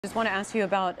Just want to ask you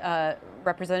about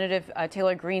Representative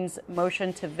Taylor Greene's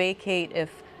motion to vacate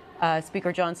if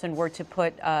Speaker Johnson were to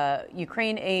put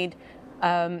Ukraine aid.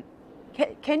 Can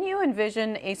you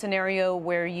envision a scenario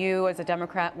where you, as a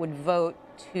Democrat, would vote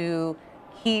to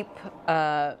keep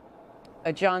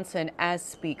Johnson as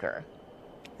Speaker?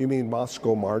 You mean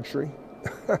Moscow Marjorie?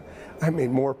 I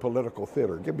mean, more political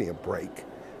theater. Give me a break.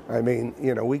 I mean,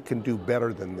 you know, we can do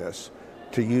better than this,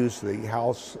 to use the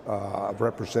House of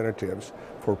Representatives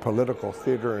for political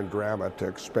theater and drama to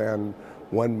expand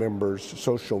one member's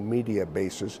social media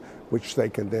basis, which they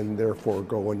can then therefore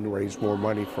go and raise more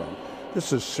money from.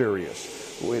 This is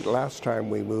serious. Last time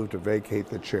we moved to vacate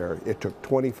the chair, it took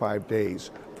 25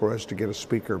 days for us to get a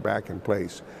speaker back in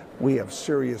place. We have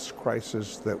serious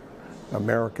crises that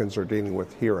Americans are dealing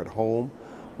with here at home,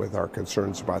 with our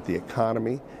concerns about the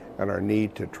economy and our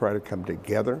need to try to come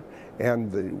together,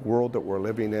 and the world that we're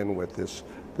living in with this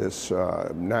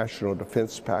national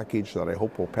defense package that I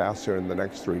hope will pass here in the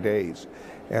next 3 days.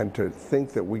 And to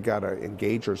think that we got to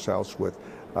engage ourselves with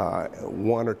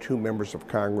one or two members of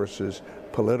Congress's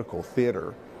political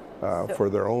theater for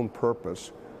their own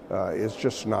purpose is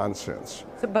just nonsense.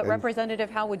 But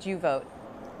Representative, how would you vote?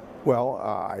 Well,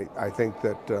 I think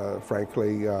that,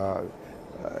 frankly,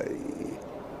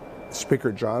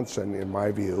 Speaker Johnson, in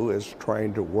my view, is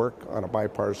trying to work on a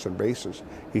bipartisan basis.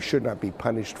 He should not be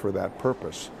punished for that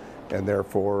purpose. And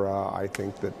therefore, I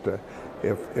think that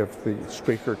if the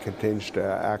Speaker continues to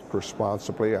act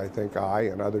responsibly, I think I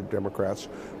and other Democrats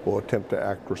will attempt to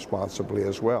act responsibly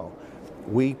as well.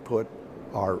 We put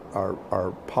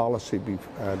our policy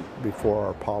before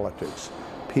our politics.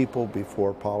 People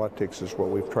before politics is what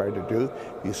we've tried to do.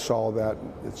 You saw that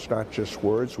it's not just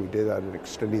words. We did that in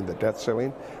extending the debt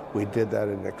ceiling. We did that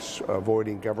in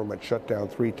avoiding government shutdown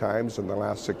 3 times in the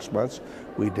last 6 months.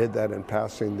 We did that in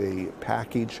passing the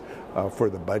package for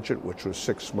the budget, which was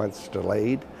 6 months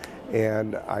delayed.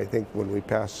 And I think when we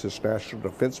passed this national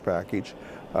defense package,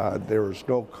 there is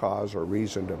no cause or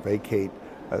reason to vacate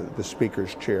the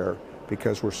Speaker's chair,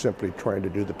 because we're simply trying to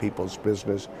do the people's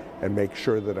business and make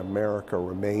sure that America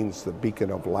remains the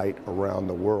beacon of light around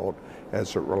the world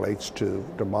as it relates to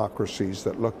democracies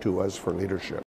that look to us for leadership.